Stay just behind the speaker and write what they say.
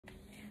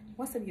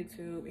What's up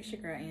YouTube? It's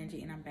your girl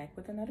Angie and I'm back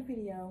with another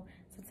video.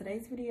 So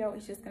today's video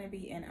is just going to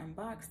be an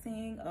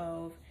unboxing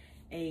of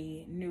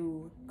a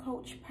new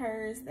Coach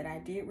purse that I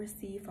did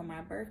receive for my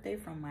birthday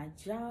from my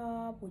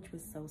job, which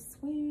was so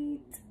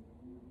sweet.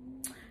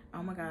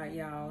 Oh my god,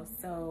 y'all.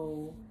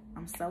 So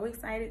I'm so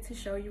excited to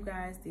show you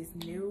guys this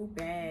new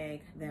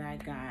bag that I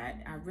got.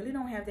 I really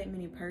don't have that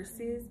many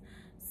purses,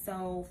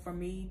 so for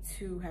me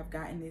to have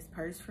gotten this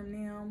purse from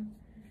them,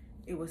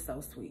 it was so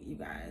sweet, you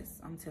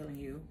guys. I'm telling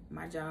you,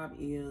 my job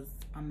is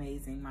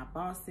amazing. My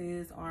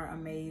bosses are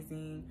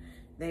amazing.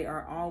 They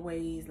are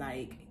always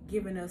like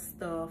giving us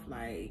stuff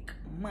like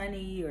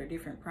money or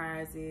different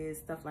prizes,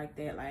 stuff like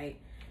that. Like,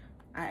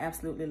 I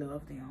absolutely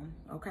love them.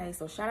 Okay,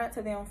 so shout out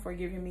to them for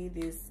giving me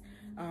this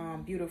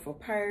beautiful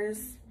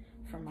purse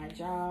from my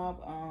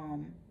job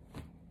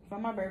for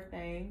my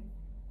birthday.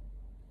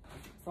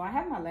 So I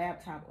have my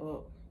laptop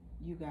up,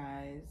 you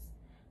guys,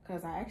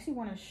 because I actually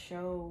want to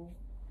show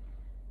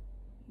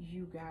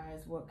you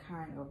guys what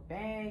kind of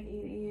bag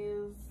it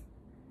is.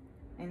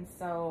 And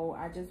so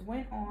I just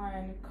went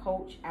on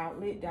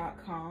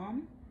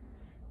coachoutlet.com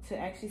to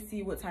actually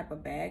see what type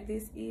of bag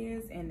this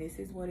is, and this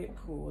is what it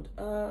pulled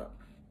up.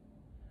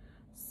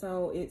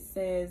 So it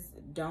says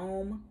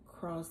dome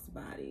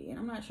crossbody, and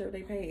I'm not sure if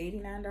they paid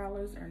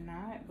 $89 or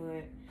not,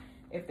 but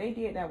if they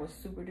did, that was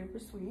super duper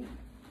sweet.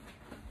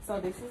 So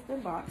this is the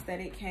box that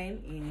it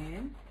came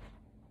in.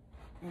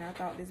 And I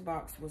thought this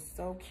box was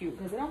so cute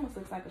because it almost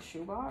looks like a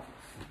shoebox.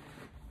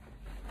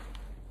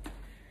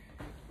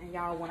 And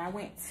y'all, when I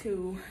went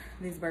to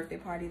this birthday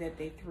party that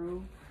they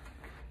threw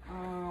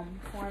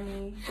for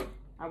me,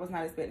 I was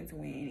not expecting to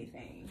win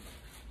anything.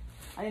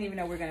 I didn't even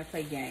know we were going to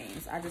play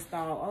games. I just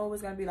thought, oh, it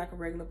was going to be like a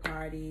regular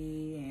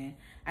party. And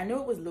I knew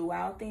it was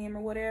luau theme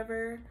or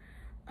whatever.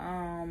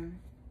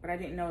 But I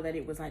didn't know that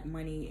it was like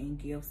money and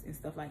gifts and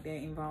stuff like that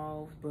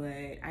involved.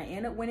 But I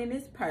ended up winning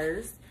this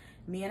purse.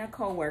 Me and a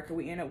co-worker,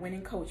 we ended up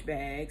winning Coach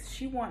bags.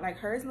 She wanted, like,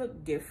 hers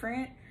looked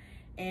different,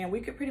 and we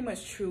could pretty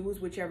much choose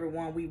whichever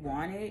one we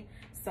wanted.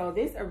 So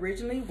this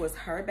originally was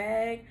her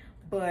bag,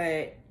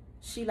 but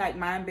she liked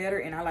mine better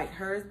and I liked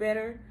hers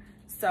better.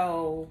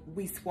 So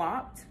we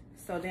swapped.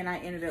 So then I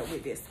ended up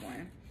with this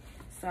one.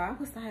 So I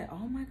was like,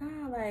 oh my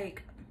God,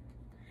 like,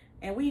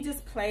 and we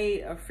just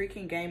played a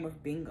freaking game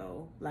of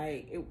bingo.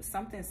 Like, it was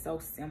something so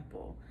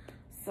simple.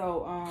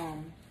 So,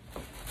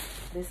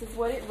 this is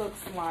what it looks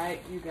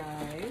like, you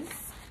guys.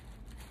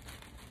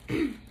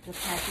 The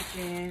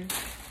packaging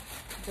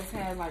just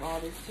has like all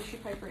this tissue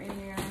paper in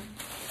here.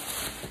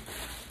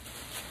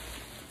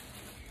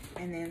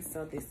 And then,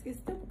 so this is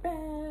the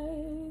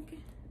bag.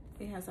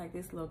 It has like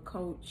this little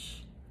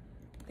Coach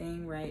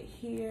thing right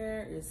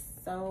here. It's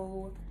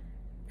so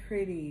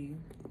pretty,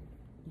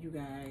 you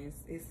guys.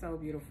 It's so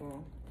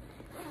beautiful.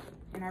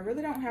 And I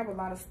really don't have a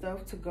lot of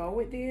stuff to go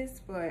with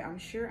this, but I'm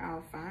sure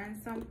I'll find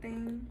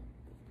something.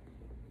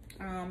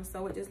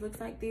 So it just looks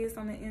like this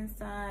on the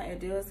inside. It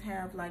does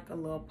have like a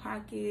little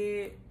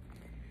pocket,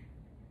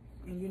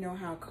 and you know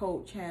how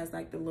Coach has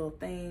like the little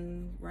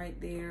thing right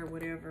there,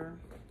 whatever.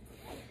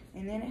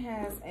 And then it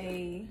has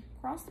a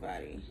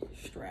crossbody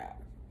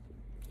strap.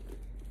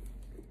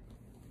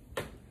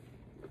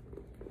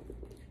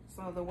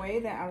 So the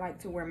way that I like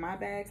to wear my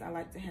bags, I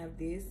like to have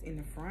this in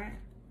the front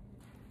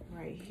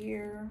right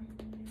here,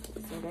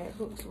 so that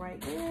hooks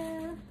right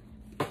there.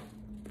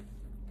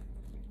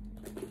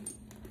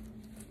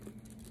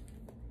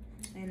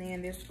 And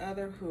then this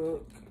other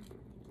hook,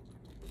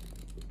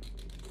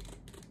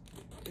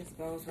 this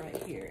goes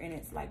right here, and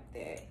it's like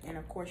that. And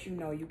of course, you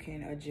know, you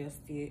can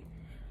adjust it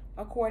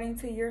according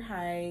to your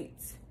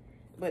height.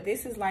 But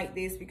this is like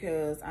this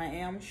because I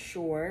am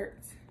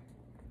short.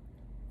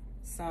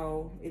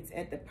 So it's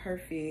at the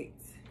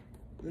perfect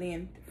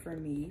length for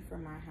me, for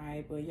my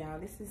height. But y'all,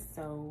 this is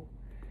so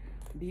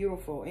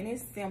beautiful. And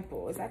it's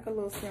simple. It's like a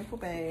little simple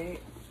bag.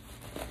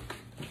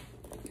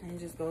 And it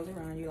just goes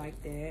around you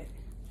like that.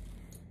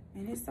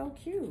 And it's so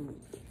cute.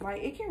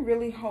 Like, it can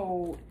really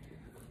hold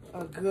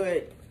a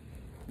good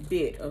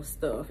bit of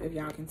stuff, if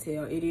y'all can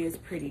tell. It is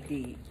pretty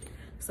deep.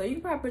 So you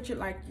can probably put your,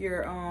 like,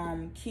 your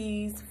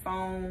keys,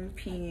 phone,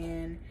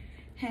 pen,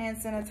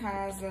 hand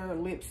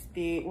sanitizer,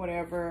 lipstick,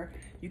 whatever.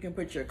 You can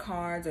put your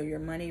cards or your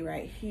money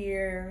right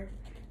here.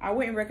 I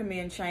wouldn't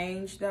recommend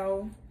change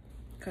though,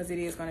 because it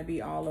is going to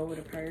be all over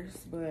the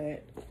purse.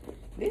 But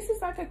this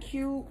is like a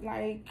cute,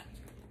 like,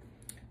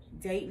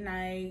 date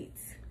night,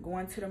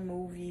 going to the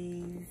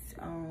movies,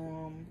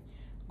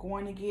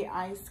 going to get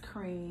ice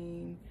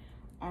cream,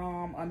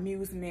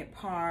 amusement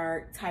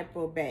park type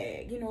of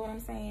bag. You know what I'm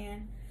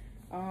saying?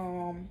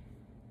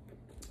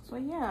 So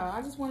yeah,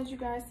 I just wanted you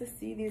guys to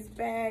see this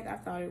bag. I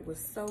thought it was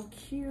so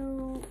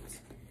cute.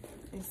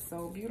 It's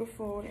so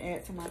beautiful to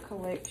add to my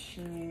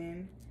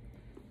collection.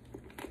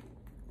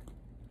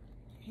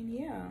 And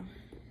yeah,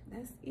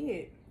 that's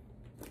it.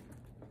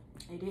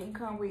 It didn't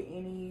come with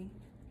any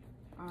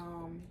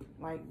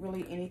like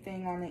really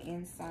anything on the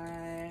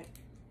inside.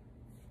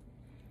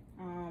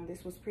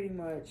 This was pretty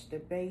much the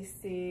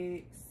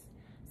basics.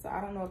 So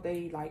I don't know if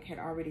they like had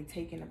already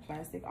taken the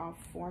plastic off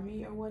for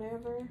me or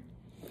whatever.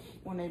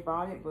 when they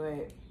bought it,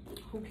 but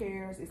who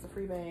cares? It's a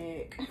free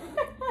bag.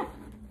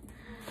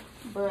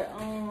 But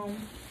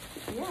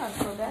yeah,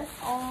 so that's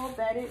all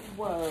that it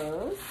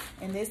was.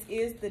 And this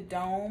is the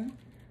Dome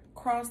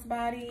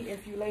crossbody.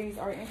 If you ladies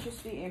are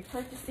interested in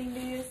purchasing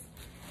this,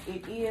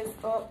 it is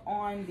up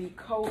on the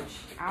Coach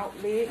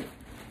Outlet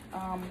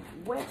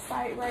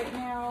website right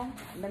now.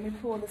 Let me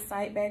pull the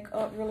site back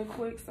up really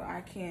quick so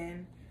I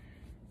can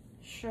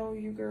show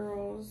you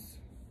girls.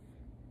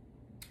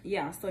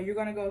 Yeah, so you're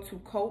gonna go to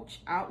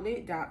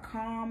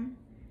coachoutlet.com,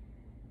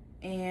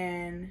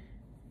 and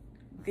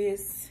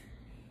this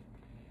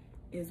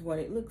is what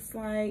it looks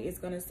like. It's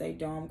gonna say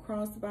Dome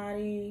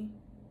crossbody,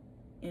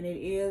 and it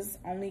is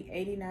only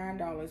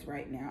 $89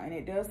 right now, and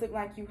it does look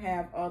like you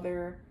have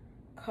other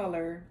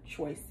color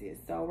choices.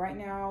 So right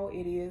now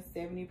it is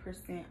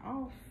 70%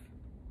 off,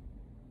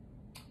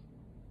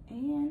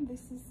 and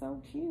this is so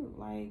cute.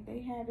 Like, they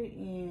have it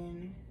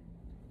in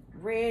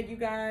red, you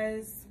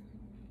guys.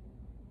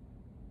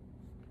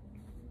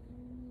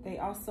 They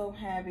also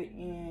have it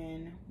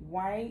in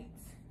white,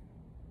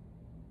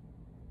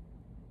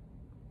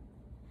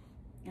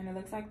 and it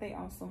looks like they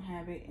also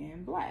have it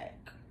in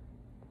black,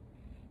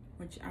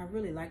 which I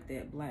really like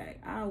that black.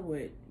 I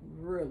would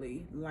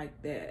really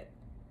like that.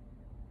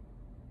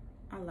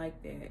 I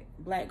like that.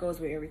 Black goes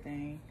with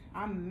everything.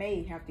 I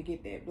may have to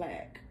get that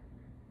black.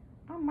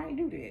 I might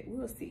do that.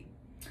 We'll see.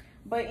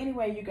 But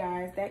anyway, you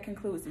guys, that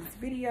concludes this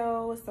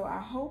video. So I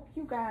hope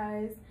you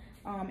guys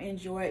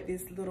enjoyed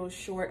this little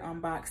short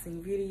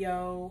unboxing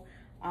video.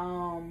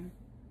 And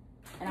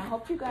I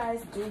hope you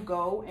guys do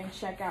go and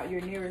check out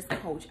your nearest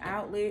Coach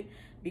outlet,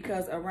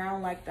 because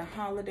around like the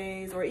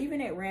holidays or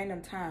even at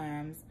random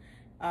times,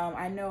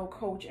 I know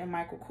Coach and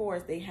Michael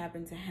Kors, they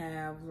happen to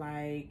have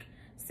like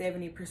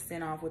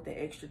 70% off with the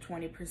extra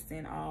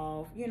 20%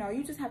 off. You know,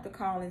 you just have to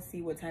call and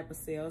see what type of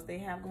sales they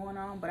have going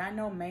on. But I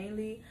know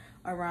mainly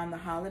around the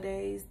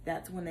holidays,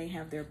 that's when they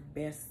have their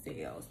best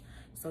sales.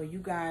 So you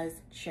guys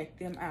check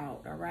them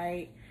out, all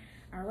right?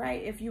 All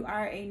right, if you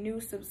are a new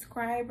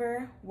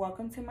subscriber,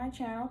 welcome to my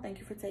channel. Thank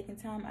you for taking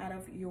time out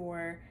of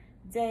your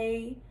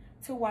day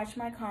to watch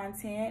my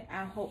content.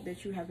 I hope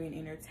that you have been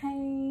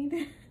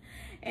entertained.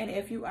 And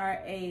if you are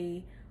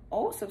a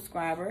old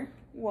subscriber,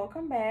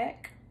 welcome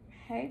back.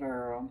 Hey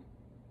girl.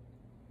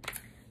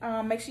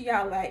 Make sure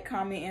y'all like,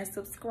 comment, and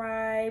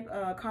subscribe.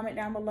 Comment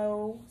down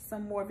below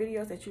some more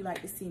videos that you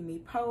like to see me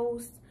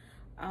post.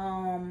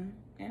 And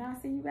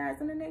I'll see you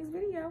guys in the next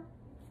video.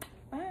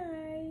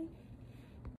 Bye.